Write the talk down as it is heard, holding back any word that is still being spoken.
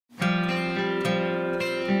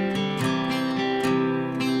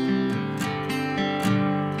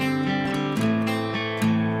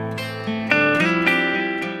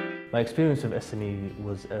experience with SME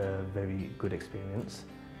was a very good experience.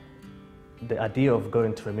 The idea of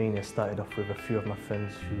going to Romania started off with a few of my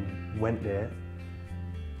friends who went there.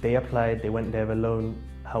 They applied, they went there alone.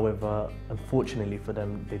 However, unfortunately for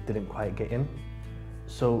them, they didn't quite get in.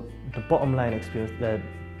 So the bottom line experience, the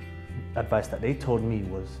advice that they told me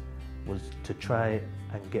was to try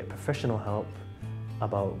and get professional help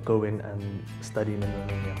about going and studying in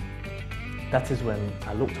Romania. That is when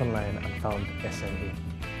I looked online and found SME.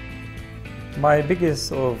 My biggest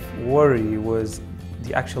sort of worry was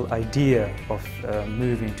the actual idea of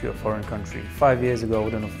moving to a foreign country. 5 years ago, I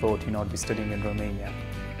wouldn't have thought, I'd be studying in Romania.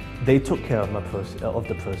 They took care of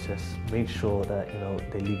the process, made sure that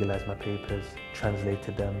they legalized my papers,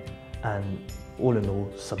 translated them, and all in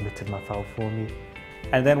all, submitted my file for me.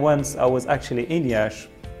 And then once I was actually in Iași,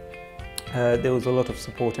 there was a lot of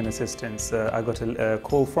support and assistance. I got a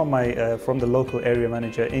call from the local area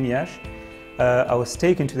manager in Iași. I was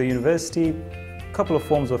taken to the university, a couple of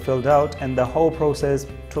forms were filled out, and the whole process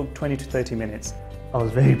took 20 to 30 minutes. I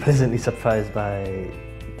was very pleasantly surprised by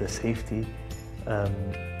the safety.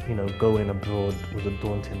 Going abroad was a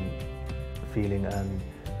daunting feeling, and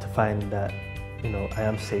to find that I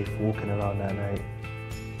am safe walking around at night,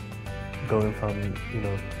 going from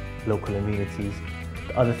local amenities.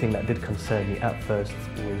 The other thing that did concern me at first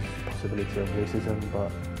was the possibility of racism,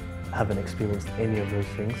 but I haven't experienced any of those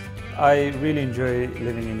things. I really enjoy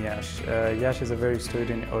living in Iași. Iași is a very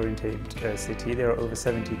student-oriented city. There are over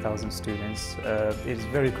 70,000 students. It's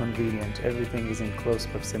very convenient. Everything is in close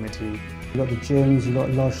proximity. You've got the gyms, you've got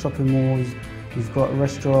large shopping malls, you've got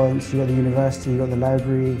restaurants, you've got the university, you've got the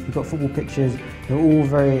library, you've got football pitches. They're all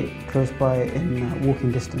very close by in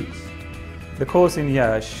walking distance. The course in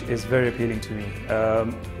Iași is very appealing to me.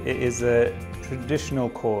 It is a traditional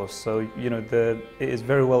course, so it is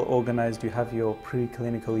very well organized. You have your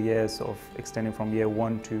pre-clinical years sort of extending from year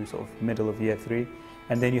 1 to sort of middle of year 3,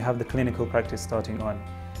 and then you have the clinical practice starting on.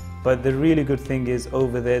 But the really good thing is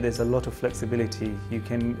over there's a lot of flexibility.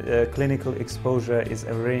 Clinical exposure is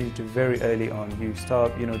arranged very early on. You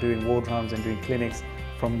start doing ward rounds and doing clinics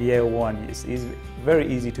from year 1. It's very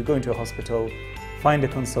easy to go into a hospital, find a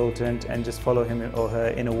consultant and just follow him or her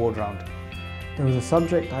in a ward round. There was a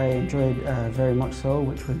subject I enjoyed very much so,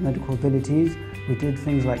 which was medical abilities. We did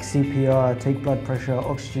things like CPR, take blood pressure,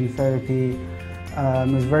 oxygen therapy.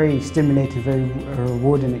 It was very stimulating, very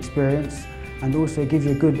rewarding experience, and also gives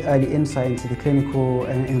you a good early insight into the clinical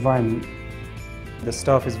environment. The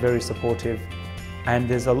staff is very supportive, and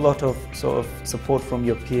there's a lot of sort of support from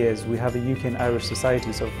your peers. We have a UK and Irish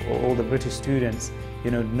society, so for all the British students,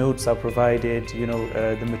 notes are provided,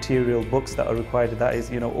 the material books that are required, that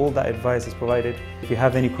is, all that advice is provided. If you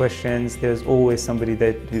have any questions, there's always somebody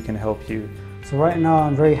there who can help you. So right now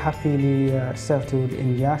I'm very happily settled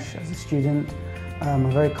in Iași as a student.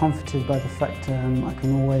 I'm very comforted by the fact I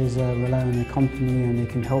can always rely on a company and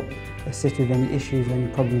they can help assist with any issues, any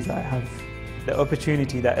problems that I have. The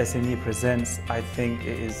opportunity that SME presents, I think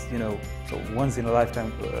it is, sort of once in a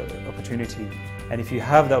lifetime opportunity. And if you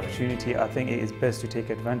have the opportunity, I think it is best to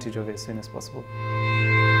take advantage of it as soon as possible.